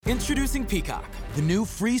Introducing Peacock, the new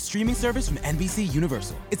free streaming service from NBC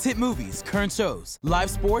Universal. It's hit movies, current shows, live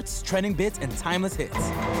sports, trending bits, and timeless hits.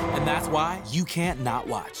 And that's why you can't not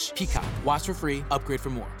watch. Peacock. Watch for free. Upgrade for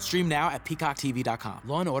more. Stream now at peacocktv.com.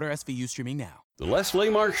 Law & Order SVU streaming now. The Leslie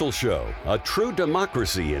Marshall Show, a true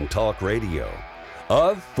democracy in talk radio.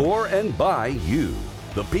 Of, for, and by you,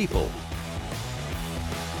 the people.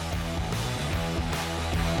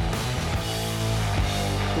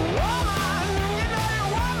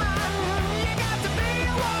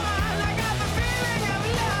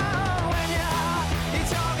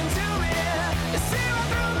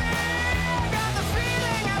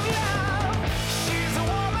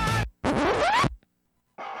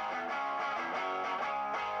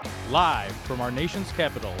 Live from our nation's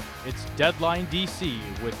capital, it's Deadline DC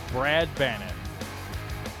with Brad Bannon.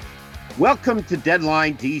 Welcome to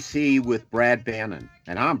Deadline DC with Brad Bannon,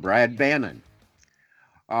 and I'm Brad Bannon.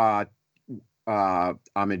 I'm a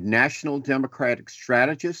national Democratic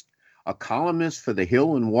strategist, a columnist for The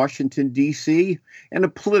Hill in Washington, D.C., and a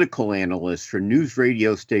political analyst for news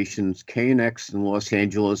radio stations KNX in Los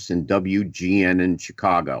Angeles and WGN in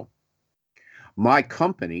Chicago. My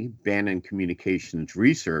company, Bannon Communications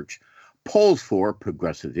Research, polls for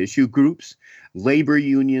progressive issue groups, labor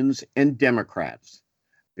unions, and Democrats.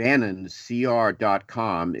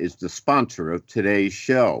 BannonCR.com is the sponsor of today's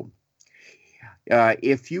show.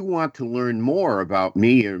 If you want to learn more about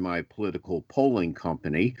me or my political polling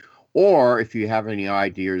company, or if you have any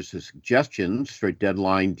ideas or suggestions for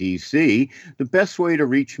Deadline DC, the best way to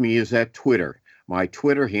reach me is at Twitter. My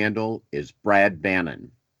Twitter handle is Brad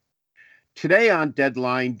Bannon. Today on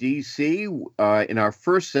Deadline DC, in our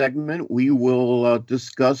first segment, we will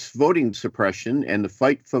discuss voting suppression and the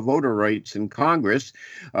fight for voter rights in Congress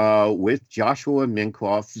with Joshua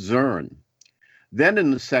Minkoff-Zern. Then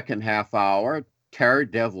in the second half hour, Tara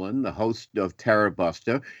Devlin, the host of Tara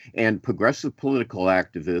Buster, and progressive political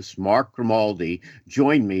activist Mark Grimaldi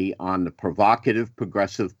join me on the provocative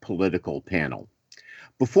progressive political panel.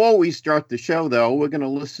 Before we start the show, though, we're going to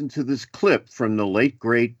listen to this clip from the late,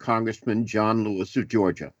 great Congressman John Lewis of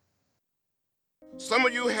Georgia. Some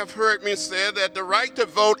of you have heard me say that the right to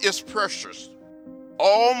vote is precious,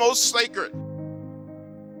 almost sacred.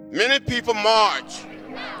 Many people marched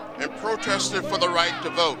and protested for the right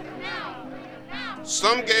to vote.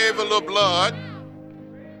 Some gave a little blood,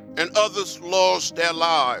 and others lost their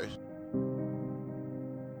lives.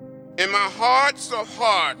 In my hearts of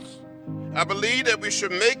hearts, I believe that we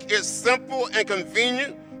should make it simple and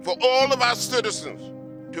convenient for all of our citizens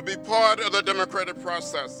to be part of the democratic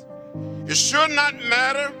process. It should not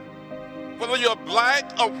matter whether you're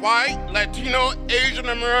black or white, Latino, Asian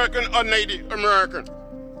American, or Native American.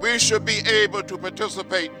 We should be able to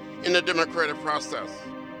participate in the democratic process.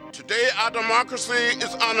 Today, our democracy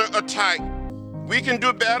is under attack. We can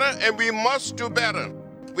do better, and we must do better.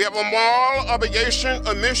 We have a moral obligation,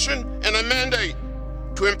 a mission, and a mandate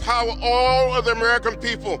to empower all of the American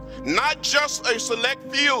people, not just a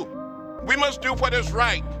select few. We must do what is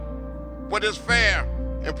right, what is fair,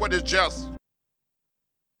 and what is just.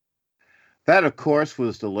 That, of course,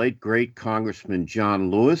 was the late, great Congressman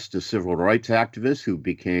John Lewis, the civil rights activist who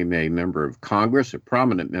became a member of Congress, a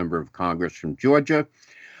prominent member of Congress from Georgia.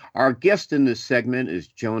 Our guest in this segment is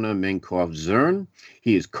Jonah Minkoff-Zern.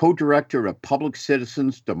 He is co-director of Public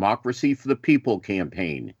Citizens Democracy for the People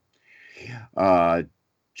campaign.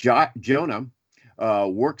 Jonah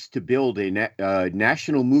works to build a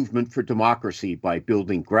national movement for democracy by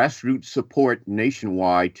building grassroots support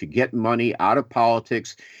nationwide to get money out of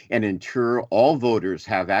politics and ensure all voters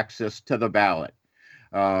have access to the ballot.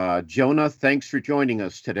 Jonah, thanks for joining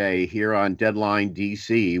us today here on Deadline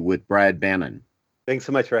DC with Brad Bannon. Thanks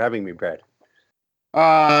so much for having me, Brad.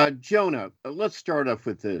 Jonah, let's start off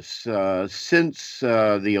with this. Since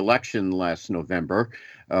the election last November,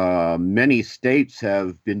 many states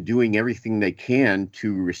have been doing everything they can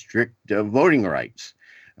to restrict voting rights.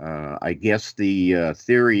 I guess the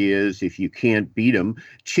theory is if you can't beat them,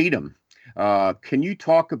 cheat them. Can you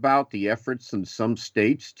talk about the efforts in some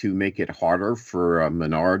states to make it harder for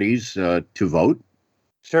minorities to vote?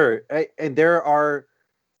 Sure. And there are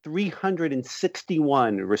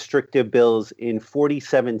 361 restrictive bills in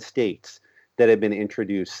 47 states that have been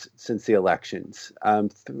introduced since the elections.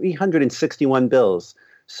 361 bills.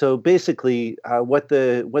 So basically, what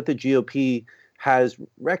the GOP has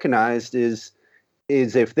recognized is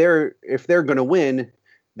if they're going to win,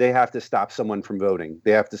 they have to stop someone from voting.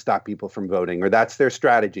 They have to stop people from voting, or that's their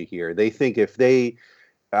strategy here. They think if they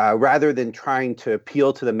rather than trying to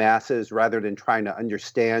appeal to the masses, rather than trying to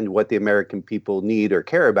understand what the American people need or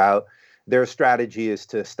care about, their strategy is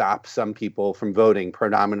to stop some people from voting,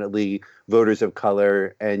 predominantly voters of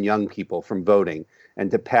color and young people from voting, and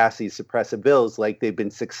to pass these suppressive bills like they've been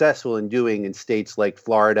successful in doing in states like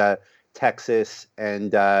Florida, Texas,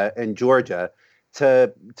 and Georgia,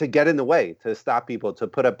 to get in the way, to stop people, to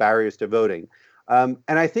put up barriers to voting. And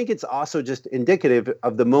I think it's also just indicative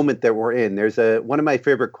of the moment that we're in. There's one of my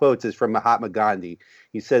favorite quotes is from Mahatma Gandhi.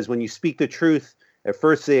 He says, "When you speak the truth, at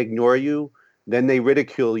first they ignore you, then they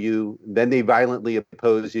ridicule you, then they violently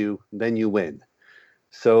oppose you, then you win."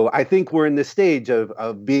 So I think we're in the stage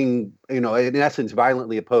of being, in essence,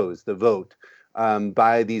 violently opposed, the vote,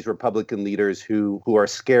 by these Republican leaders who are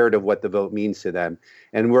scared of what the vote means to them.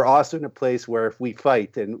 And we're also in a place where if we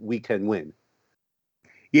fight, then we can win.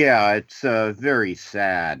 Yeah, it's very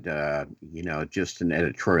sad, just an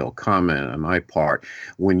editorial comment on my part.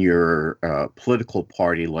 When you're a political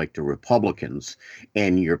party like the Republicans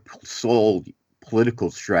and your sole political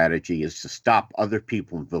strategy is to stop other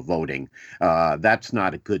people from voting, that's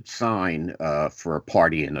not a good sign for a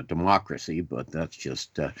party in a democracy, but that's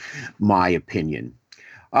just my opinion.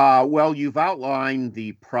 Well, you've outlined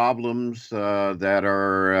the problems that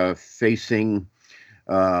are facing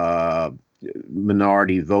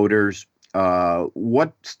minority voters.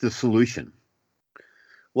 What's the solution?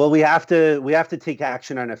 Well, we have to take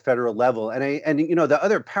action on a federal level, and the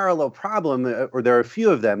other parallel problem, or there are a few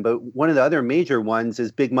of them, but one of the other major ones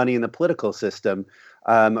is big money in the political system.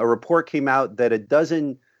 A report came out that a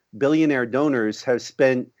dozen billionaire donors have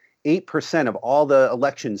spent 8% of all the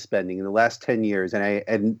election spending in the last 10 years,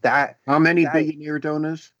 How many billionaire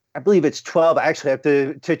donors? I believe it's 12. I actually have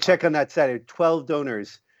to check on that side. 12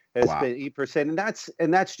 donors has been 8%,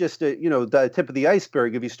 and that's just the tip of the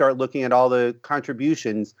iceberg. If you start looking at all the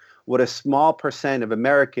contributions, what a small percent of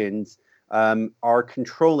Americans are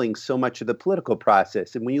controlling so much of the political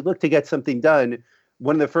process. And when you look to get something done,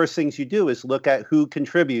 one of the first things you do is look at who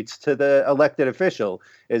contributes to the elected official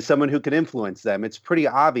as someone who can influence them. It's pretty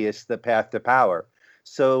obvious the path to power.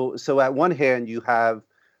 So at one hand, you have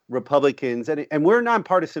Republicans, and we're a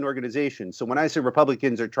nonpartisan organization. So when I say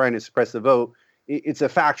Republicans are trying to suppress the vote, it's a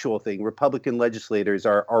factual thing. Republican legislators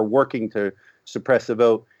are working to suppress the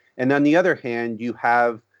vote. And on the other hand, you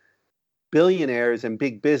have billionaires and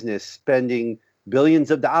big business spending billions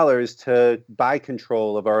of dollars to buy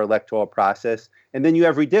control of our electoral process. And then you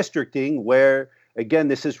have redistricting where, again,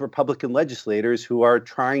 this is Republican legislators who are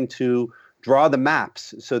trying to draw the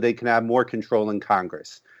maps so they can have more control in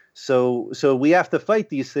Congress. So we have to fight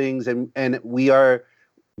these things, and we are,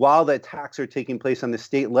 while the attacks are taking place on the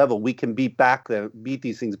state level, we can beat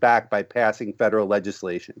these things back by passing federal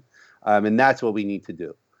legislation. And that's what we need to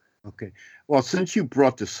do. Okay. Well, since you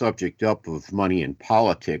brought the subject up of money in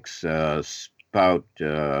politics, about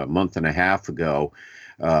a month and a half ago,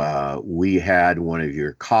 we had one of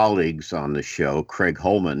your colleagues on the show, Craig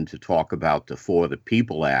Holman, to talk about the For the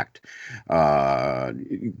People Act.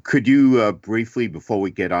 Could you briefly, before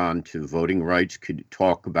we get on to voting rights, could you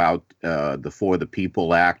talk about the For the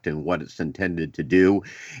People Act and what it's intended to do?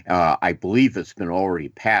 I believe it's been already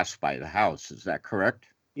passed by the House. Is that correct?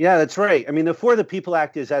 Yeah, that's right. I mean, the For the People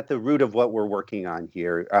Act is at the root of what we're working on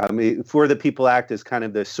here. For the People Act is kind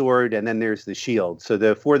of the sword, and then there's the shield. So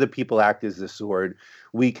the For the People Act is the sword.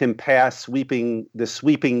 We can pass sweeping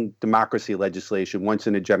democracy legislation, once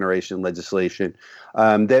in a generation legislation,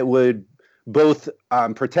 that would both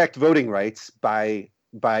protect voting rights by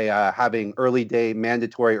having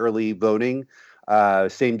mandatory early voting,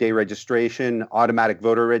 same day registration, automatic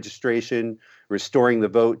voter registration, restoring the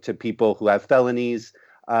vote to people who have felonies,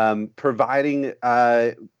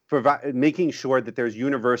 making sure that there's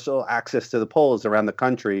universal access to the polls around the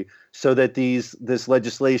country so that this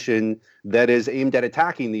legislation that is aimed at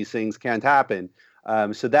attacking these things can't happen.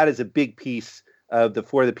 So that is a big piece of the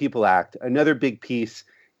For the People Act. Another big piece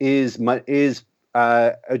is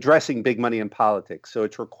addressing big money in politics. So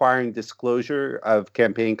it's requiring disclosure of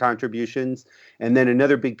campaign contributions. And then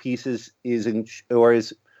another big piece is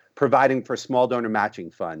providing for small donor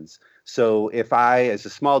matching funds. So if I, as a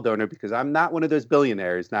small donor, because I'm not one of those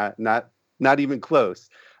billionaires, not even close,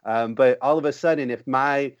 but all of a sudden, if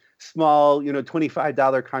my small,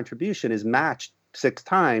 $25 contribution is matched 6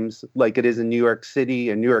 times, like it is in New York City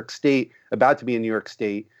and New York State, about to be in New York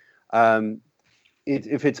State,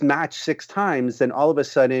 if it's matched 6 times, then all of a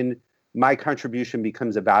sudden my contribution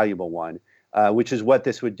becomes a valuable one, which is what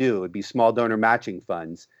this would do. It would be small donor matching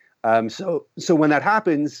funds. So when that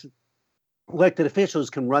happens, elected officials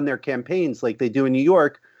can run their campaigns like they do in New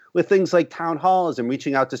York with things like town halls and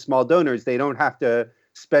reaching out to small donors. They don't have to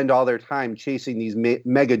spend all their time chasing these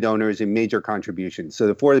mega donors and major contributions. So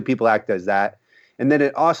the For the People Act does that. And then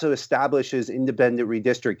it also establishes independent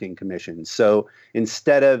redistricting commissions. So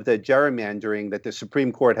instead of the gerrymandering that the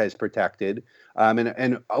Supreme Court has protected,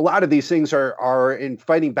 and a lot of these things are in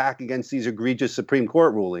fighting back against these egregious Supreme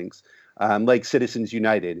Court rulings, like Citizens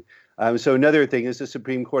United. So another thing is the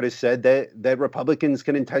Supreme Court has said that Republicans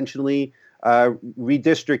can intentionally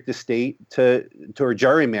redistrict the state or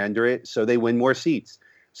gerrymander it so they win more seats.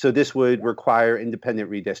 So this would require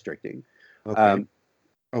independent redistricting. Okay.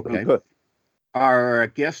 Our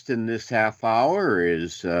guest in this half hour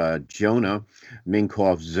is Jonah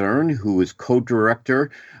Minkoff-Zern, who is co-director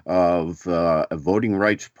of a voting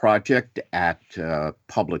rights project at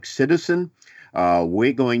Public Citizen.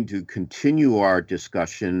 We're going to continue our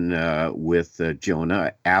discussion with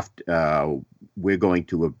Jonah after. We're going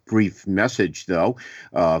to a brief message, though,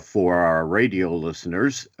 for our radio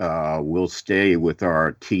listeners. We'll stay with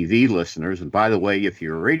our TV listeners. And by the way, if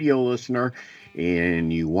you're a radio listener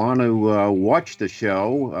and you want to watch the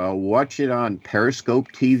show, watch it on Periscope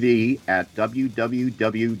TV at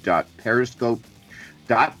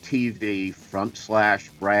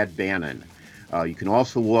www.periscope.tv/Brad Bannon. You can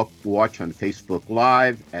also watch on Facebook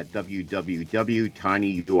Live at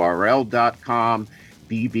www.tinyurl.com,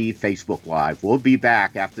 BB Facebook Live. We'll be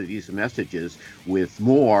back after these messages with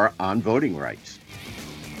more on voting rights.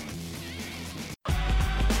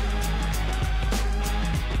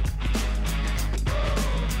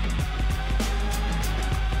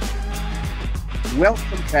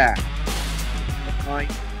 Welcome back.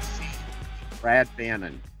 Brad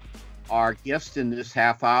Bannon. Our guest in this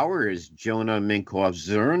half hour is Jonah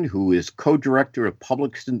Minkoff-Zern, who is co-director of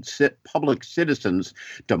Public Citizens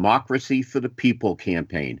Democracy for the People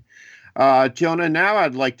campaign. Jonah, now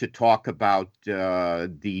I'd like to talk about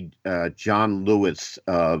the John Lewis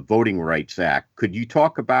Voting Rights Act. Could you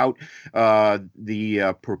talk about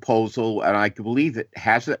the proposal? And I believe it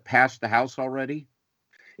passed the House already?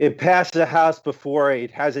 It passed the House before. It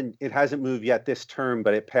hasn't moved yet this term,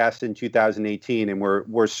 but it passed in 2018, and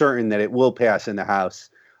we're certain that it will pass in the House.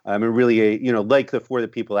 And really, like the For the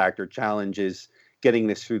People Act, our challenge is getting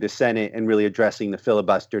this through the Senate and really addressing the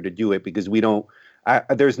filibuster to do it, because we don't.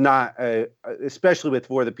 There's not, especially with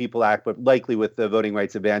For the People Act, but likely with the Voting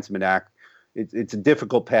Rights Advancement Act, it's a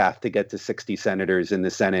difficult path to get to 60 senators in the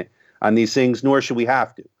Senate on these things. Nor should we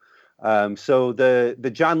have to. So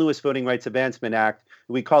the John Lewis Voting Rights Advancement Act,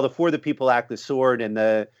 we call the For the People Act the sword, and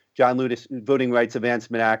the John Lewis Voting Rights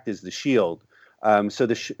Advancement Act is the shield. So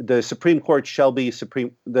the Supreme Court Shelby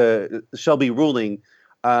ruling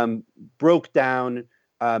broke down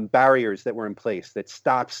barriers that were in place that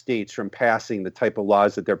stopped states from passing the type of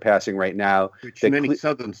laws that they're passing right now. Which many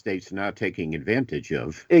southern states are now taking advantage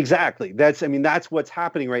of. Exactly. That's what's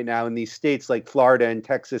happening right now in these states like Florida and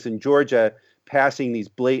Texas and Georgia, passing these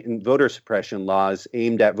blatant voter suppression laws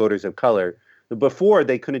aimed at voters of color. Before,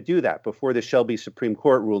 they couldn't do that. Before the Shelby Supreme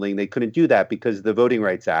Court ruling, they couldn't do that because of the Voting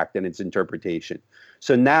Rights Act and its interpretation.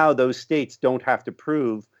 So now those states don't have to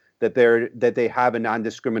prove that they have a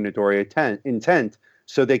non-discriminatory intent,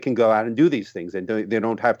 so they can go out and do these things, and they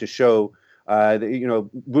don't have to show.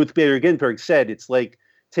 Ruth Bader Ginsburg said it's like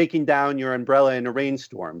taking down your umbrella in a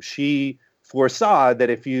rainstorm. She foresaw that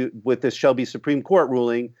with the Shelby Supreme Court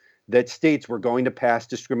ruling, that states were going to pass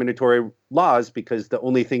discriminatory laws because the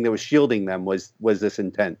only thing that was shielding them was this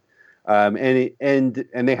intent, and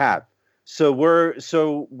they have.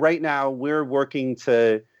 So right now we're working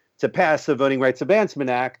to pass the Voting Rights Advancement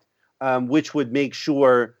Act, which would make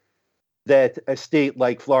sure that a state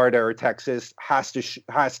like Florida or Texas has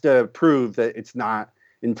to prove that it's not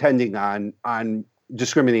intending on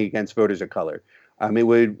discriminating against voters of color. It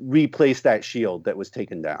would replace that shield that was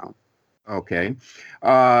taken down. Okay.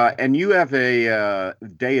 And you have a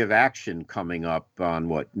day of action coming up on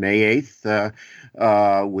May 8th,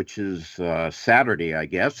 which is Saturday, I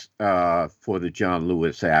guess, for the John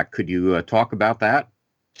Lewis Act. Could you talk about that?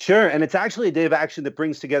 Sure. And it's actually a day of action that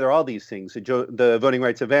brings together all these things: the Voting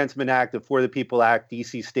Rights Advancement Act, the For the People Act,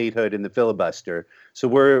 DC statehood, and the filibuster. So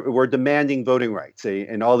we're demanding voting rights,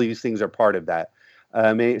 and all these things are part of that.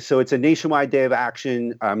 So it's a nationwide day of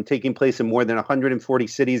action taking place in more than 140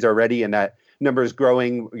 cities already, and that number is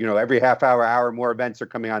growing. Every half hour, more events are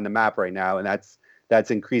coming on the map right now, and that's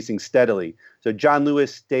increasing steadily. So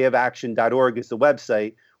johnlewisdayofaction.org is the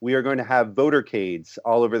website. We are going to have votercades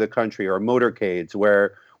all over the country, or motorcades,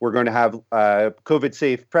 where we're going to have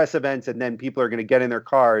COVID-safe press events, and then people are going to get in their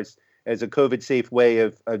cars as a COVID-safe way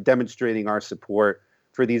of demonstrating our support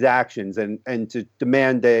for these actions and to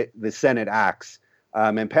demand that the Senate acts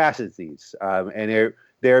and passes these. And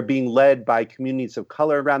they're being led by communities of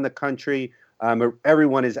color around the country.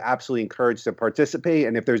 Everyone is absolutely encouraged to participate.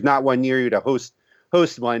 And if there's not one near you, to host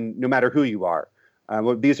one, no matter who you are.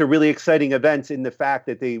 These are really exciting events in the fact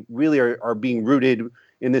that they really are being rooted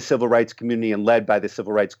in the civil rights community and led by the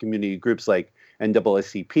civil rights community groups like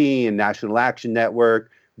NAACP and National Action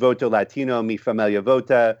Network, Voto Latino, Mi Familia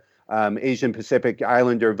Vota, Asian Pacific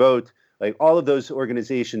Islander Vote. Like all of those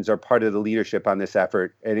organizations are part of the leadership on this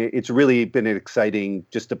effort. And it's really been exciting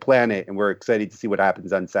just to plan it. And we're excited to see what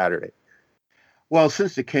happens on Saturday. Well,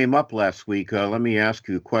 since it came up last week, let me ask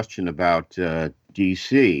you a question about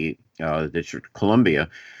D.C., the District of Columbia.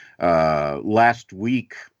 Last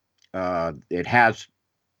week, it has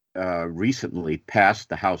recently passed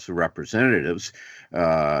the House of Representatives.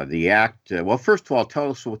 The act, well, first of all,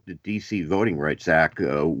 tell us what the D.C. Voting Rights Act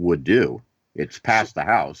would do. It's passed the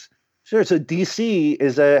House. Sure. So D.C.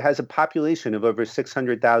 has a population of over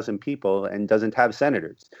 600,000 people and doesn't have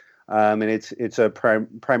senators. And it's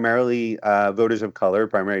primarily voters of color,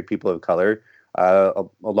 primarily people of color, a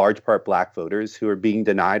large part Black voters who are being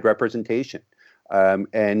denied representation.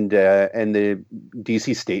 And the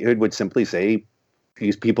D.C. statehood would simply say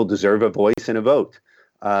these people deserve a voice and a vote,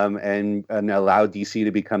 and allow D.C.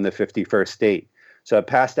 to become the 51st state. So it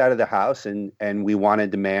passed out of the House, and we want to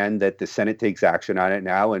demand that the Senate takes action on it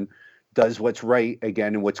now and does what's right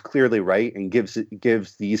again and what's clearly right, and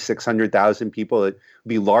gives these 600,000 people that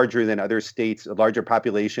be larger than other states, a larger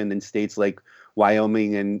population than states like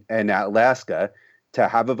Wyoming and Alaska, to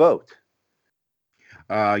have a vote.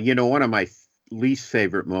 One of my least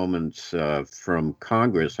favorite moments from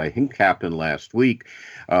Congress, I think, happened last week.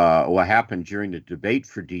 What happened during the debate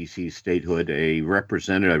for D.C. statehood, a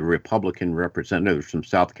Republican representative from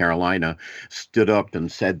South Carolina stood up and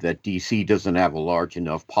said that D.C. doesn't have a large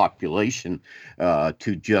enough population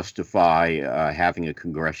to justify having a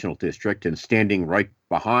congressional district, and standing right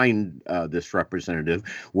behind this representative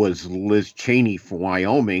was Liz Cheney from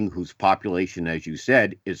Wyoming, whose population, as you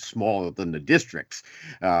said, is smaller than the district's.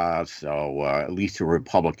 So at least the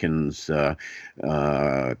Republicans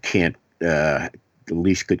can't, at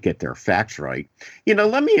least could get their facts right.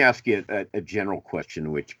 Let me ask you a general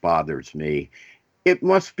question which bothers me. It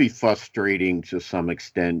must be frustrating to some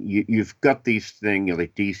extent. You've got these things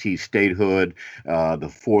like D.C. statehood,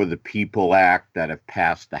 the For the People Act that have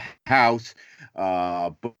passed the House,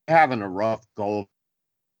 but having a rough go.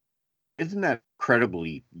 Isn't that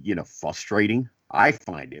incredibly, frustrating? I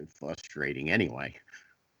find it frustrating anyway.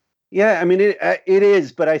 Yeah, I mean, it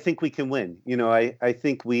is, but I think we can win. I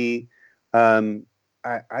think we.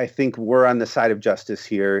 I think we're on the side of justice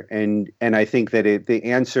here, and I think that the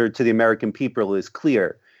answer to the American people is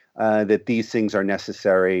clear, that these things are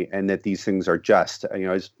necessary and that these things are just.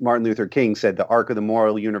 As Martin Luther King said, the arc of the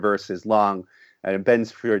moral universe is long and it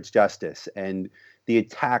bends towards justice. And the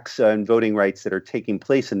attacks on voting rights that are taking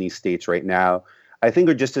place in these states right now, I think,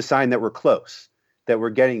 are just a sign that we're close, that we're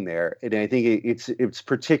getting there. And I think it's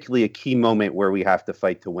particularly a key moment where we have to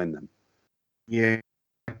fight to win them. Yeah.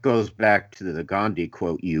 Goes back to the Gandhi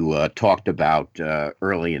quote you talked about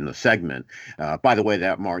early in the segment. By the way,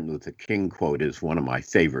 that Martin Luther King quote is one of my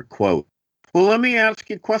favorite quotes. Well, let me ask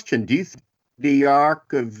you a question. Do you think the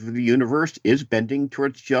arc of the universe is bending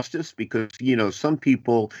towards justice? Because, some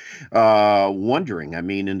people wondering, I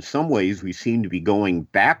mean, in some ways we seem to be going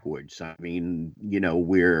backwards. I mean,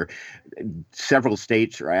 we're several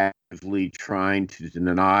states are actively trying to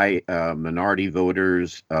deny minority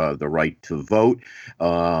voters the right to vote.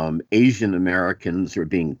 Asian Americans are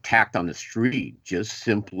being attacked on the street just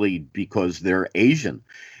simply because they're Asian.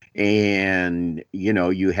 And,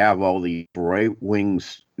 you have all the right-wing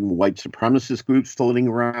white supremacist groups floating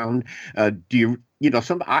around. I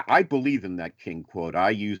believe in that King quote.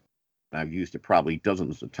 I've used it probably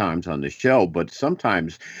dozens of times on the show, but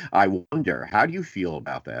sometimes I wonder, how do you feel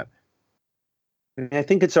about that? I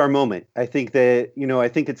think it's our moment. I think that, I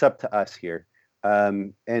think it's up to us here,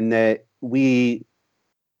 and that we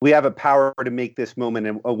have a power to make this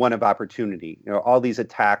moment a one of opportunity. All these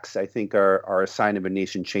attacks, I think, are a sign of a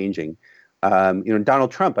nation changing.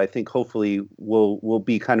 Donald Trump, I think, hopefully will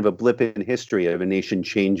be kind of a blip in history of a nation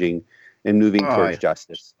changing and moving towards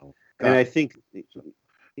justice. And I think,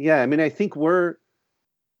 I think we're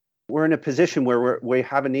in a position where we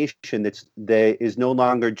have a nation that is no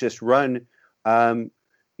longer just run, by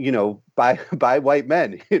white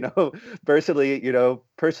men.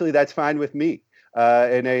 Personally, that's fine with me.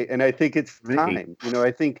 And I think it's time.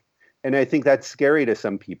 I think that's scary to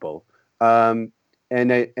some people. And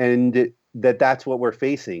that's what we're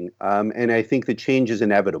facing. And I think the change is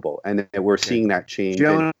inevitable, and that we're seeing that change.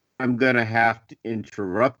 Jonah, I'm going to have to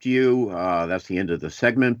interrupt you. That's the end of the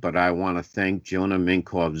segment, but I want to thank Jonah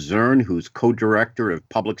Minkoff-Zern, who's co-director of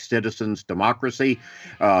Public Citizens Democracy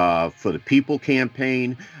for the People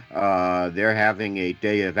campaign. They're having a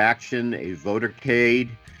day of action, a votercade.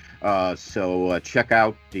 So check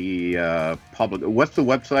out the public. What's the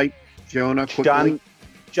website, Jonah? Quickly?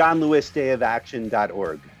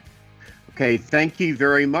 JohnLewisDayOfAction.org. Okay, thank you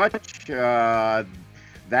very much.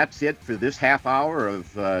 That's it for this half hour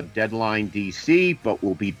of Deadline DC, but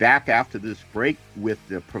we'll be back after this break with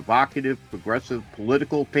the provocative, progressive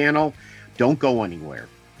political panel. Don't go anywhere.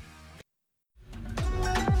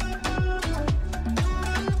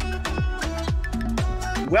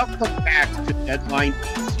 Welcome back to Deadline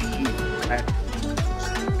DC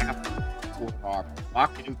for our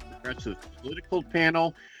provocative, progressive political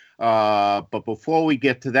panel. But before we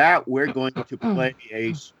get to that, we're going to play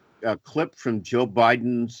a clip from Joe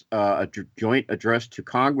Biden's joint address to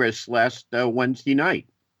Congress last Wednesday night.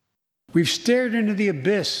 We've stared into the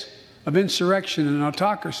abyss of insurrection and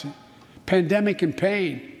autocracy, pandemic and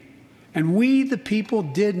pain, and we, the people,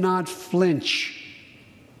 did not flinch.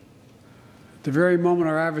 At the very moment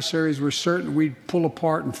our adversaries were certain we'd pull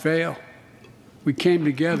apart and fail, we came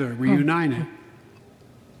together, we united.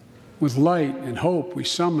 With light and hope, we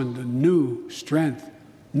summoned a new strength,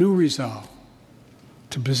 new resolve,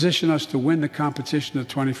 to position us to win the competition of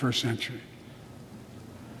the 21st century.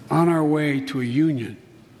 On our way to a union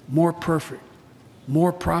more perfect,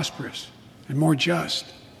 more prosperous, and more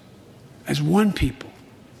just, as one people,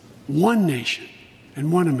 one nation,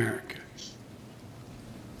 and one America.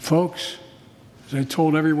 Folks, as I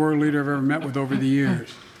told every world leader I've ever met with over the years,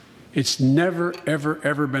 it's never, ever,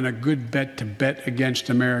 ever been a good bet to bet against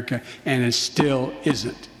America, and it still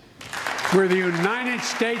isn't. We're the United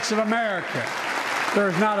States of America.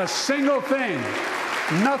 There's not a single thing,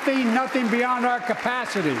 nothing beyond our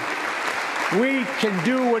capacity. We can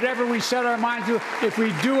do whatever we set our minds to if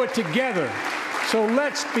we do it together. So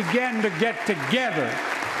let's begin to get together.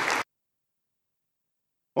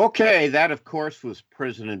 Okay, that, of course, was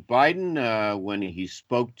President Biden when he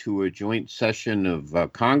spoke to a joint session of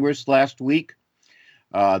Congress last week.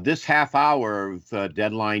 This half hour of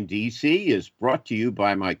Deadline DC is brought to you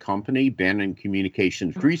by my company, Bannon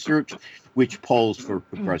Communications Research, which polls for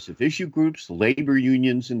progressive issue groups, labor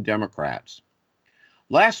unions, and Democrats.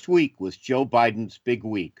 Last week was Joe Biden's big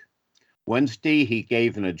week. Wednesday, he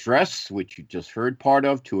gave an address, which you just heard part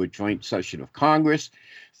of, to a joint session of Congress.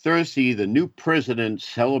 Thursday, the new president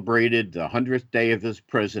celebrated the 100th day of his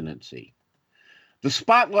presidency. The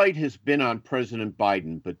spotlight has been on President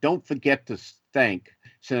Biden, but don't forget to thank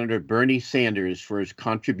Senator Bernie Sanders for his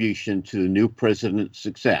contribution to the new president's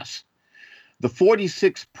success. The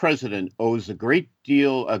 46th president owes a great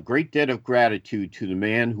debt of gratitude to the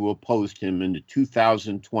man who opposed him in the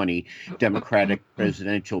 2020 Democratic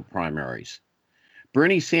presidential primaries.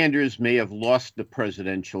 Bernie Sanders may have lost the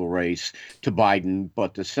presidential race to Biden,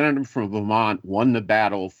 but the senator from Vermont won the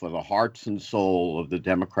battle for the hearts and soul of the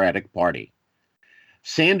Democratic Party.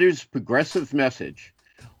 Sanders' progressive message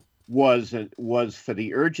was for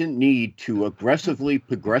the urgent need to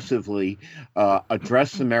progressively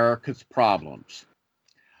address America's problems.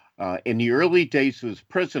 In the early days of his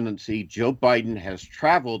presidency, Joe Biden has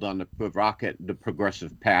traveled on the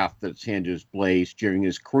progressive path that Sanders blazed during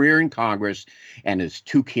his career in Congress and his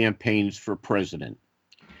two campaigns for president.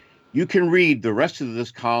 You can read the rest of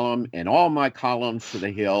this column and all my columns for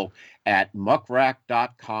The Hill at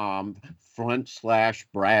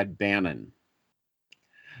muckrack.com/Brad Bannon.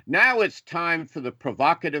 Now it's time for the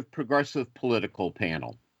provocative progressive political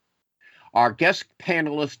panel. Our guest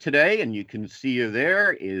panelist today, and you can see her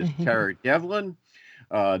there, is Tara Devlin,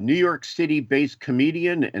 New York City-based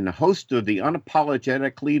comedian and host of the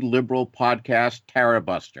unapologetically liberal podcast Tara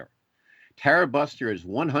Buster. Tara Buster is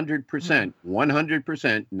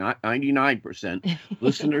 100%, not 99%,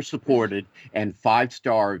 listener supported and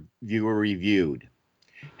 5-star viewer reviewed.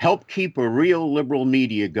 Help keep a real liberal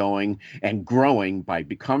media going and growing by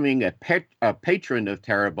becoming a patron of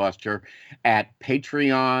Tara Buster at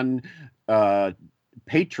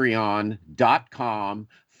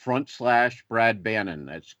patreon.com/Brad Bannon.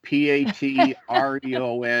 That's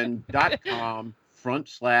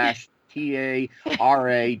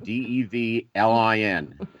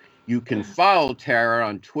patreon.com/TARADEVLIN. You can follow Tara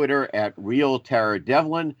on Twitter at Real Tara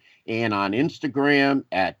Devlin and on Instagram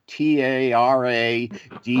at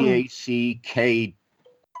TARADACKTY.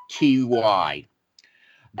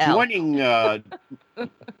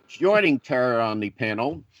 Joining Tara on the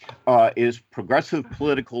panel is progressive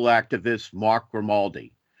political activist Mark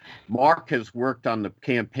Grimaldi. Mark has worked on the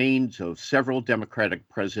campaigns of several Democratic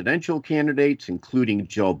presidential candidates, including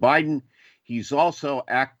Joe Biden. He's also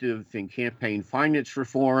active in campaign finance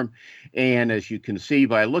reform, and as you can see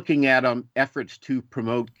by looking at him, efforts to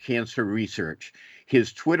promote cancer research.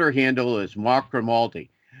 His Twitter handle is Mark Grimaldi,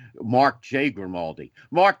 Mark J. Grimaldi.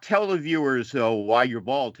 Mark, tell the viewers why you're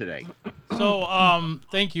bald today. So,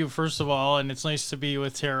 thank you, first of all, and it's nice to be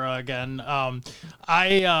with Tara again.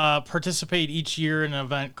 I participate each year in an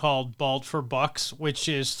event called Bald for Bucks, which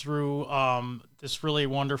is through this really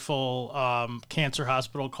wonderful cancer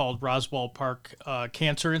hospital called Roswell Park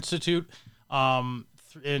Cancer Institute.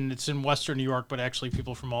 And it's in Western New York, but actually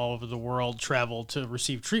people from all over the world travel to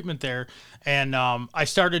receive treatment there. And I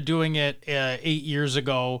started doing it 8 years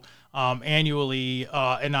ago, annually,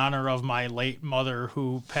 in honor of my late mother,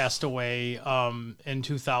 who passed away in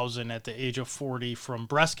 2000 at the age of 40 from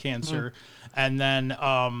breast cancer. And then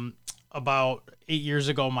about 8 years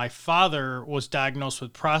ago, my father was diagnosed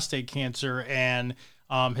with prostate cancer and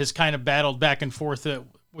has kind of battled back and forth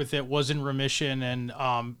with it, was in remission, and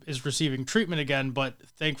is receiving treatment again. But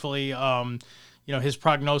thankfully, his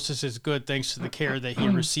prognosis is good thanks to the care that he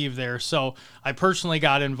received there. So I personally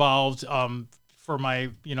got involved for my,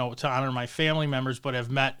 to honor my family members, but have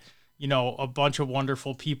met, a bunch of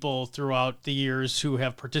wonderful people throughout the years who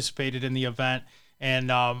have participated in the event.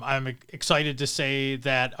 And I'm excited to say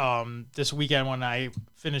that this weekend, when I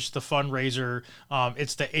finished the fundraiser,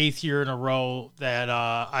 it's the 8th year in a row that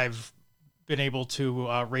I've been able to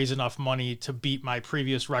raise enough money to beat my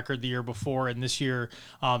previous record the year before. And this year,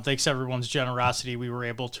 thanks to everyone's generosity, we were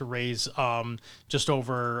able to raise just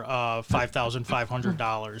over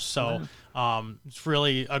 $5,500. So it's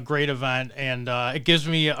really a great event, and it gives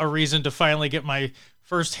me a reason to finally get my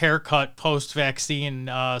first haircut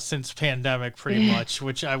post-vaccine since pandemic, pretty much,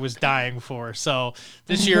 which I was dying for. So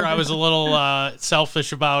this year I was a little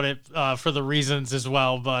selfish about it for the reasons as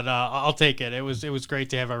well, but I'll take it. It was great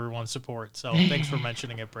to have everyone's support. So thanks for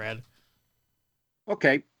mentioning it, Brad.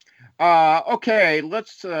 Okay.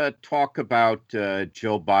 Let's talk about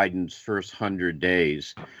Joe Biden's first 100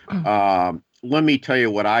 days. Let me tell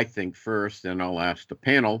you what I think first, and I'll ask the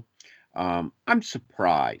panel. I'm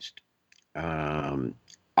surprised.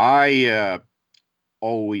 I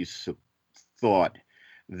always thought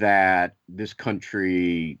that this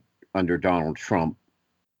country under Donald Trump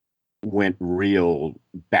went real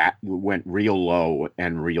low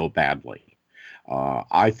and real badly.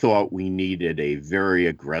 I thought we needed a very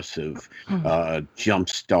aggressive jump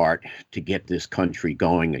start to get this country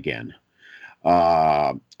going again.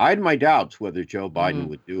 I had my doubts whether Joe Biden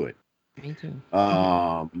would do it. Me too.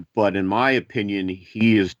 But in my opinion,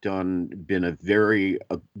 he has been a very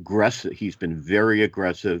aggressive. He's been very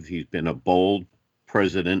aggressive. He's been a bold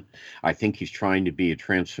president. I think he's trying to be a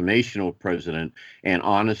transformational president. And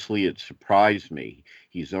honestly, it surprised me.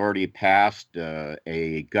 He's already passed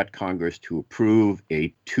a gut Congress to approve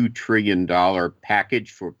a $2 trillion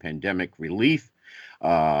package for pandemic relief.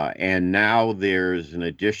 And now there's an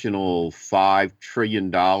additional $5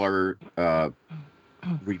 trillion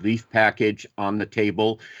relief package on the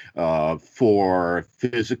table for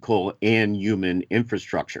physical and human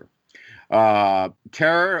infrastructure.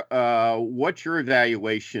 Tara, what's your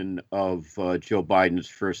evaluation of Joe Biden's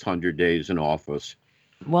first 100 days in office?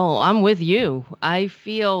 Well, I'm with you. I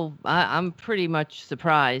feel I'm pretty much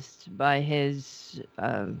surprised by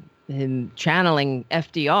him channeling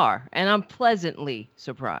FDR, and I'm pleasantly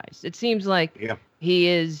surprised. It seems like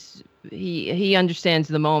he understands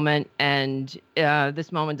the moment, and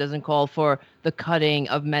this moment doesn't call for the cutting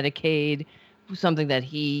of Medicaid, something that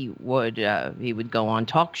he would go on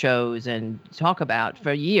talk shows and talk about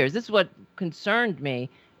for years. This is what concerned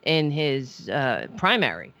me in his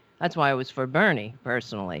primary. That's why I was for Bernie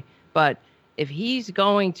personally. But if he's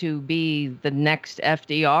going to be the next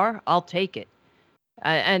FDR, I'll take it.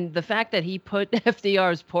 And the fact that he put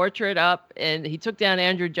FDR's portrait up, and he took down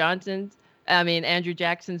Andrew Jackson's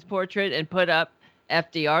portrait and put up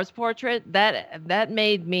FDR's portrait, that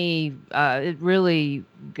made me, it really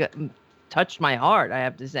touched my heart, I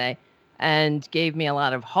have to say, and gave me a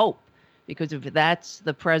lot of hope, because if that's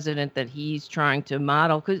the president that he's trying to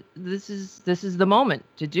model, because this is the moment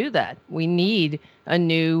to do that. We need a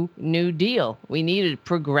new deal. We need a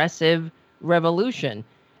progressive revolution.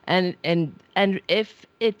 And if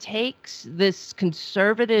it takes this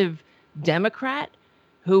conservative Democrat,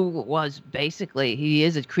 who was basically, he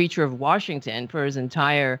is a creature of Washington for his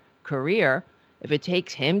entire career, if it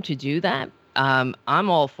takes him to do that, I'm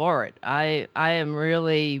all for it. I am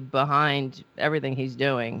really behind everything he's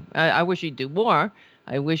doing. I wish he'd do more.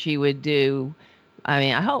 I wish he would do, I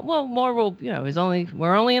hope, well, more will,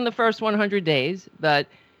 we're only in the first 100 days, but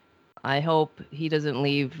I hope he doesn't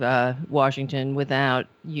leave Washington without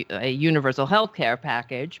a universal health care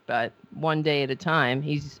package, but one day at a time.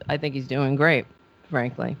 I think he's doing great,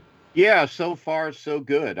 frankly. Yeah, so far so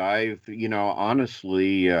good.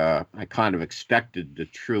 Honestly, I kind of expected the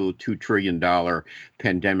true $2 trillion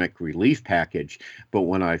pandemic relief package. But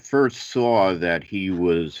when I first saw that he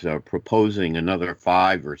was proposing another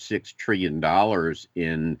 $5 or $6 trillion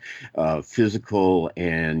in physical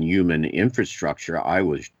and human infrastructure, I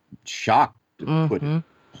was shocked, to put it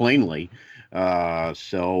plainly.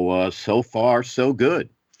 So far so good.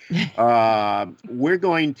 We're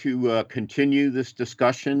going to continue this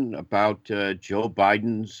discussion about Joe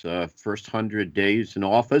Biden's first 100 days in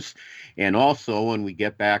office. And also, when we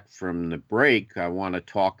get back from the break, I want to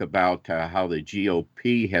talk about how the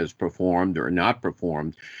GOP has performed or not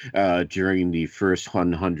performed during the first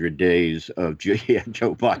 100 days of Joe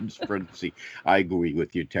Biden's presidency. I agree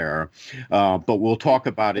with you, Tara. But we'll talk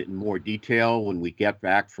about it in more detail when we get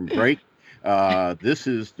back from break. This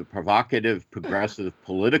is the Provocative Progressive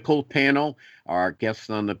Political Panel. Our guests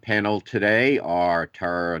on the panel today are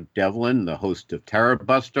Tara Devlin, the host of Tara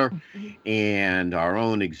Buster, and our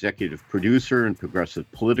own executive producer and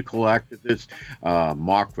progressive political activist,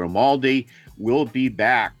 Mark Grimaldi. We'll be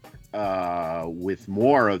back with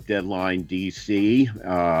more of Deadline DC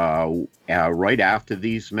right after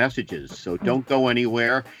these messages. So don't go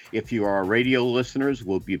anywhere. If you are radio listeners,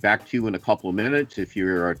 we'll be back to you in a couple of minutes. If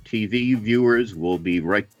you're TV viewers, we'll be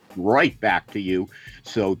right back to you.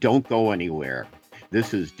 So don't go anywhere.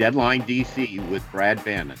 This is Deadline DC with Brad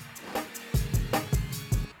Bannon.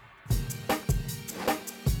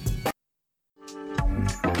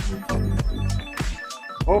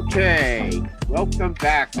 Okay, welcome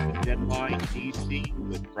back to Deadline DC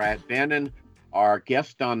with Brad Bannon. Our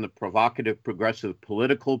guest on the Provocative Progressive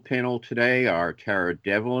Political Panel today are Tara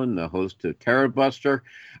Devlin, the host of Tara Buster,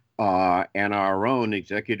 and our own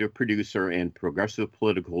executive producer and progressive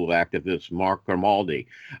political activist, Mark Grimaldi.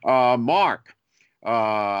 Mark,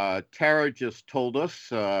 Tara just told us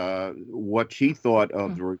what she thought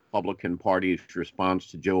of the Republican Party's response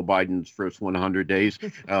to Joe Biden's first 100 days.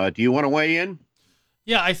 Do you want to weigh in?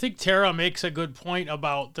 Yeah, I think Tara makes a good point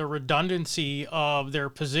about the redundancy of their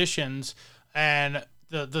positions. And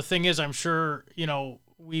the thing is, I'm sure,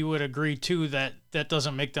 we would agree, too, that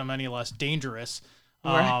doesn't make them any less dangerous.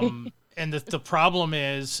 Right. And the problem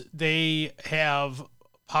is they have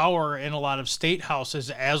power in a lot of state houses,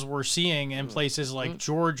 as we're seeing in places like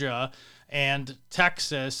Georgia and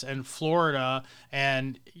Texas and Florida.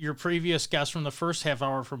 And your previous guest from the first half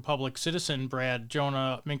hour from Public Citizen, Brad,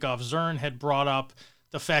 Jonah Minkoff-Zern, had brought up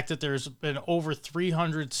the fact that there's been over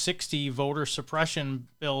 360 voter suppression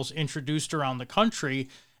bills introduced around the country.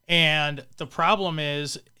 And the problem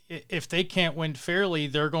is, if they can't win fairly,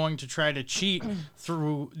 they're going to try to cheat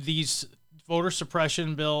through these voter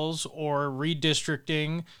suppression bills or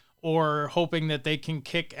redistricting, or hoping that they can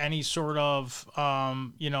kick any sort of,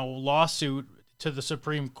 lawsuit to the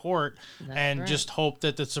Supreme Court. That's and right. Just hope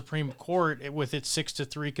that the Supreme Court, with its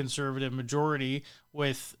 6-3 conservative majority,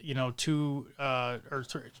 with so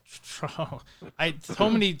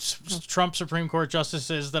many Trump Supreme Court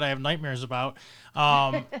justices that I have nightmares about.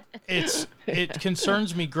 It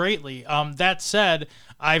concerns me greatly. That said,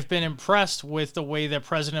 I've been impressed with the way that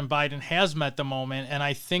President Biden has met the moment, and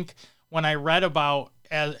I think when I read about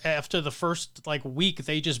after the first week,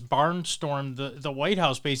 they just barnstormed the White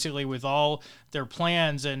House basically with all their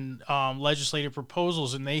plans and legislative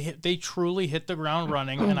proposals, and they truly hit the ground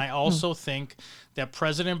running. And I also think that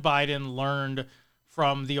President Biden learned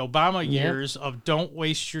from the Obama years of don't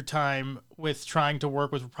waste your time with trying to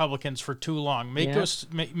work with Republicans for too long.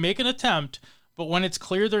 Make an attempt, but when it's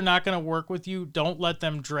clear they're not going to work with you, don't let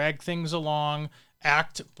them drag things along.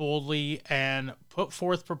 Act boldly and put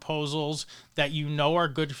forth proposals that are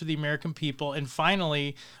good for the American people. And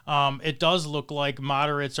finally, it does look like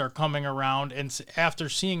moderates are coming around. And after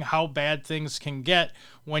seeing how bad things can get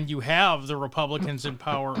when you have the Republicans in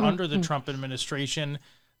power under the Trump administration,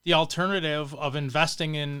 the alternative of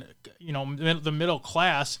investing in, the middle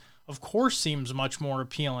class, of course, seems much more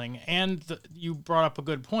appealing. And you brought up a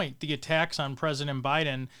good point. The attacks on President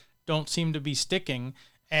Biden don't seem to be sticking.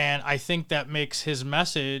 And I think that makes his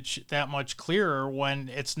message that much clearer when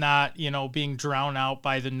it's not, being drowned out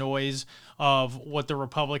by the noise of what the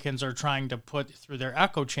Republicans are trying to put through their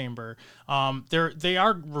echo chamber. They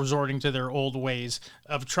are resorting to their old ways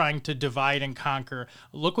of trying to divide and conquer.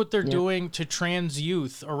 Look what they're doing to trans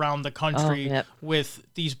youth around the country with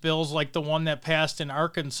these bills like the one that passed in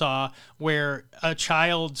Arkansas, where a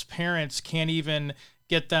child's parents can't even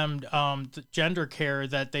get them the gender care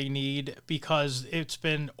that they need, because it's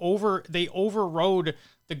been they overrode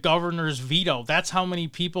the governor's veto. That's how many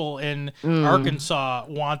people in Arkansas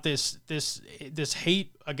want this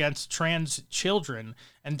hate against trans children,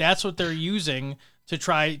 and that's what they're using to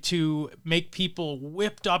try to make people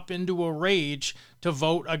whipped up into a rage to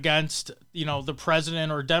vote against, the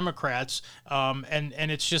president or Democrats.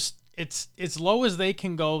 And it's just, it's as low as they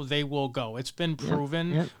can go, they will go. It's been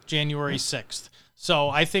proven. January 6th. So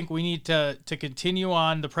I think we need to continue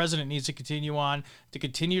on. The president needs to continue on, to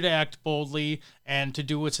continue to act boldly and to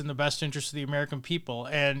do what's in the best interest of the American people.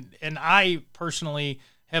 And I personally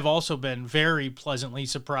have also been very pleasantly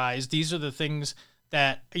surprised. These are the things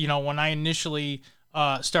that, when I initially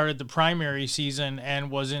started the primary season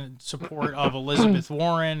and was in support of Elizabeth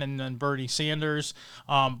Warren and then Bernie Sanders,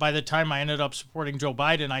 by the time I ended up supporting Joe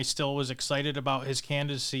Biden, I still was excited about his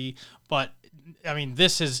candidacy. But I mean,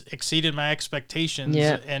 this has exceeded my expectations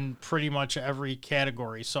in pretty much every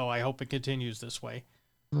category. So I hope it continues this way.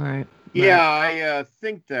 Right. Yeah, I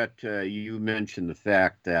think that you mentioned the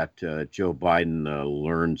fact that Joe Biden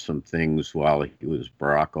learned some things while he was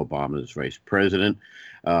Barack Obama's vice president.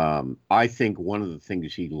 I think one of the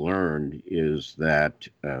things he learned is that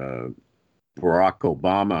Barack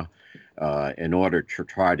Obama, in order to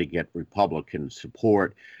try to get Republican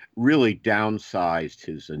support, really downsized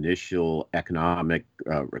his initial economic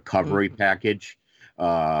recovery package.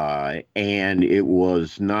 And it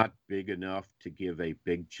was not big enough to give a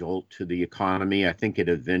big jolt to the economy. I think it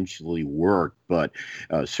eventually worked, but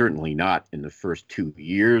certainly not in the first 2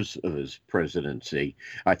 years of his presidency.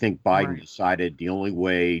 I think Biden decided the only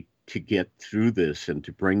way to get through this and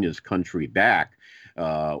to bring this country back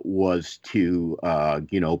was to,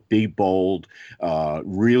 be bold,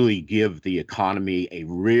 really give the economy a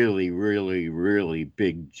really, really, really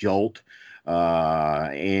big jolt.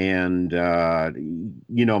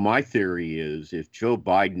 My theory is if Joe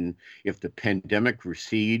Biden, if the pandemic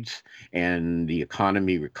recedes and the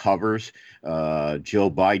economy recovers, Joe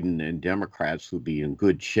Biden and Democrats will be in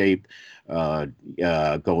good shape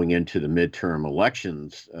going into the midterm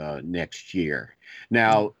elections next year.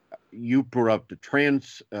 Now, you brought up the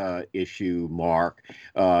trans issue, Mark.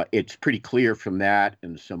 It's pretty clear from that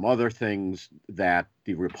and some other things that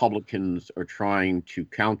the Republicans are trying to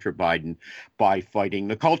counter Biden by fighting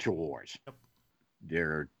the culture wars.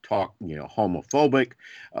 They're homophobic.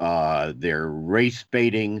 They're race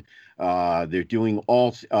baiting. They're doing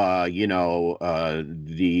all, the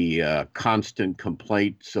constant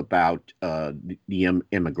complaints about the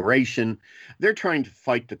immigration. They're trying to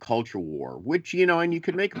fight the culture war, which, and you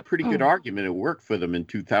can make a pretty good argument. It worked for them in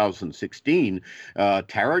 2016.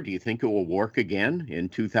 Tara, do you think it will work again in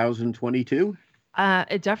 2022?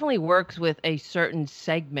 It definitely works with a certain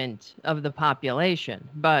segment of the population,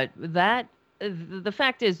 but the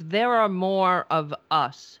fact is there are more of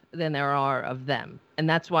us than there are of them. And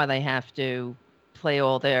that's why they have to play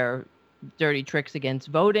all their dirty tricks against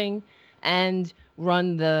voting and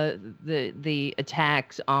run the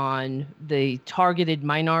attacks on the targeted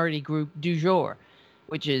minority group du jour,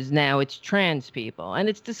 which is now it's trans people. And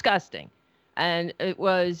it's disgusting. And it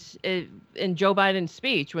was in Joe Biden's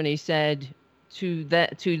speech when he said to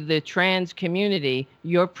the trans community,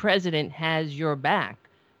 your president has your back.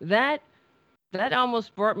 That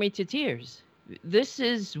almost brought me to tears. This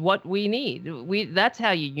is what we need. That's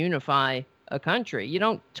how you unify a country. You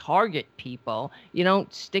don't target people. You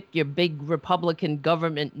don't stick your big Republican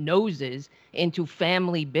government noses into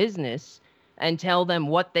family business and tell them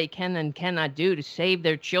what they can and cannot do to save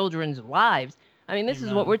their children's lives. I mean, this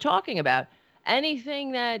is what we're talking about.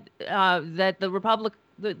 Anything that the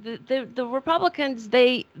Republicans,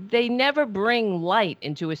 they never bring light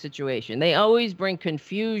into a situation. They always bring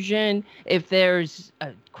confusion. If there's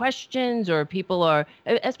questions or people are,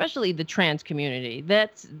 especially the trans community,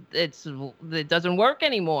 it doesn't work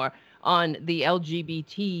anymore on the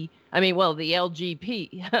LGBT. the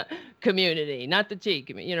LGP community, not the T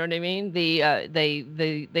community. You know what I mean?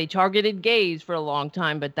 They targeted gays for a long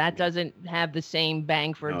time, but that doesn't have the same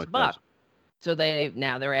bang for its buck. So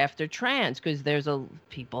they're after trans because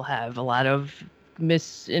people have a lot of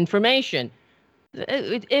misinformation.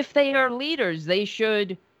 If they are leaders, they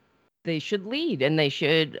should lead and they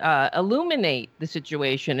should illuminate the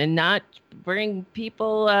situation and not bring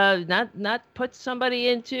people, not put somebody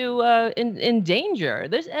into in danger.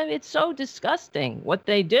 It's so disgusting what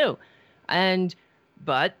they do,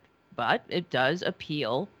 but it does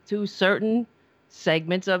appeal to certain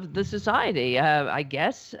segments of the society, I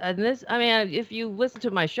guess. And if you listen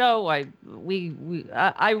to my show, I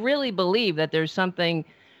really believe that there's something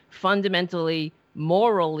fundamentally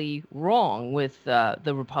morally wrong with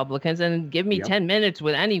the Republicans, and give me 10 minutes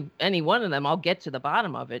with any one of them, I'll get to the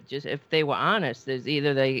bottom of it. Just if they were honest, there's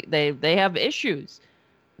either they have issues.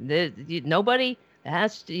 Nobody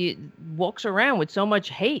walks around with so much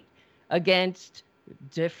hate against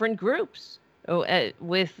different groups. But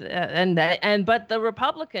the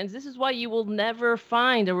Republicans, this is why you will never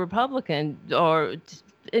find a Republican or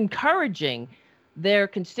encouraging their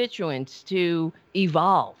constituents to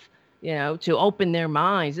evolve, to open their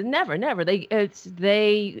minds. And never.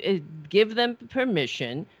 They give them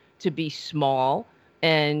permission to be small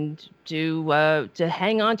and to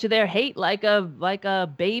hang on to their hate like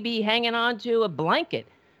a baby hanging on to a blanket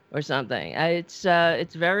or something. It's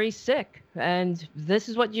very sick, and this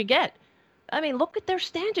is what you get. I mean, look at their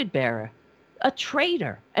standard bearer, a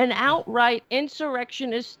traitor, an outright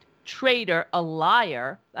insurrectionist traitor, a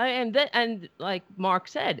liar. And like Mark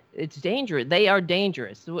said, it's dangerous. They are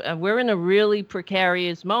dangerous. We're in a really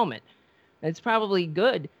precarious moment. It's probably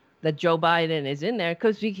good that Joe Biden is in there,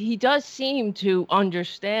 because he does seem to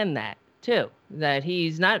understand that too, that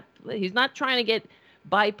he's not trying to get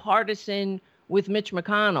bipartisan with Mitch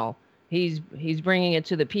McConnell. He's bringing it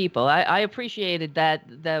to the people. I appreciated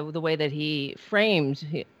the way that he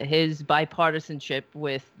framed his bipartisanship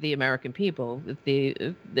with the American people.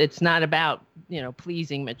 It's not about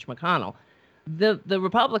pleasing Mitch McConnell. The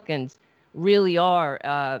Republicans really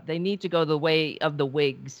are. They need to go the way of the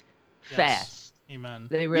Whigs fast. Amen.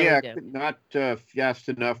 They really do. Not fast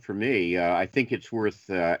enough for me. I think it's worth.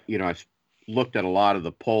 I looked at a lot of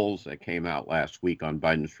the polls that came out last week on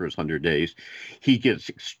Biden's first 100 days. He gets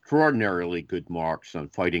extraordinarily good marks on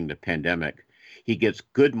fighting the pandemic. He gets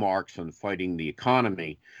good marks on fighting the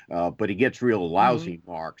economy, but he gets real lousy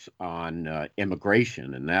marks on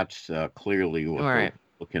immigration, and that's clearly what the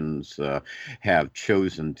Republicans have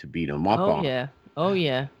chosen to beat him up on. Oh,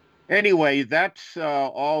 yeah. Anyway, that's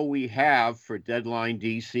all we have for Deadline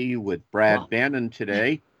DC with Brad Bannon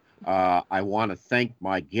today. I want to thank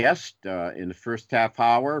my guest in the first half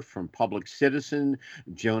hour from Public Citizen,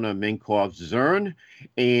 Jonah Minkoff-Zern.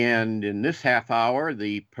 And in this half hour,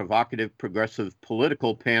 the provocative progressive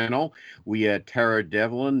political panel, we had Tara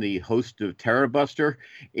Devlin, the host of Tara Buster,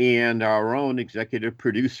 and our own executive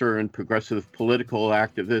producer and progressive political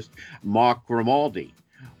activist, Mark Grimaldi.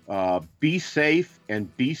 Be safe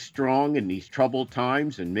and be strong in these troubled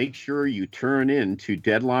times, and make sure you tune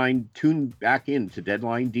back into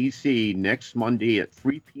Deadline DC next Monday at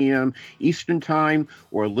 3 p.m. Eastern Time,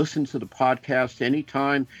 or listen to the podcast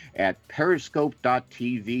anytime at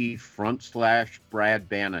periscope.tv/Brad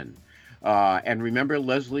Bannon. And remember,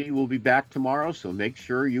 Leslie will be back tomorrow, so make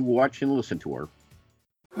sure you watch and listen to her.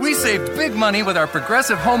 We saved big money with our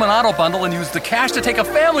Progressive Home and Auto Bundle and used the cash to take a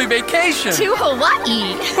family vacation. To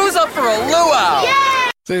Hawaii. Who's up for a luau?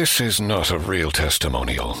 Yay! This is not a real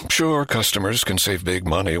testimonial. Sure, customers can save big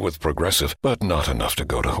money with Progressive, but not enough to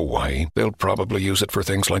go to Hawaii. They'll probably use it for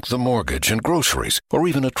things like the mortgage and groceries, or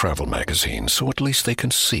even a travel magazine, so at least they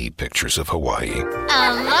can see pictures of Hawaii.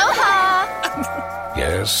 Aloha!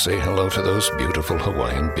 Yes, say hello to those beautiful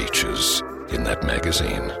Hawaiian beaches in that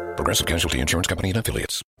magazine. Progressive Casualty Insurance Company and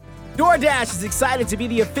Affiliates. DoorDash is excited to be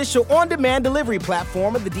the official on-demand delivery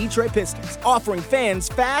platform of the Detroit Pistons, offering fans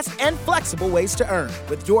fast and flexible ways to earn.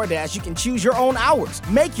 With DoorDash, you can choose your own hours,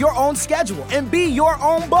 make your own schedule, and be your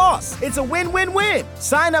own boss. It's a win-win-win.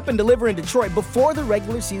 Sign up and deliver in Detroit before the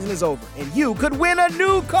regular season is over, and you could win a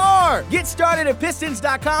new car. Get started at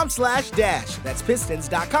Pistons.com/dash. That's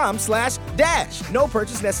Pistons.com/dash. No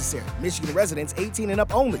purchase necessary. Michigan residents 18 and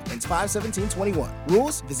up only. Ends 5/17/21.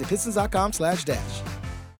 Rules, visit Pistons.com/dash.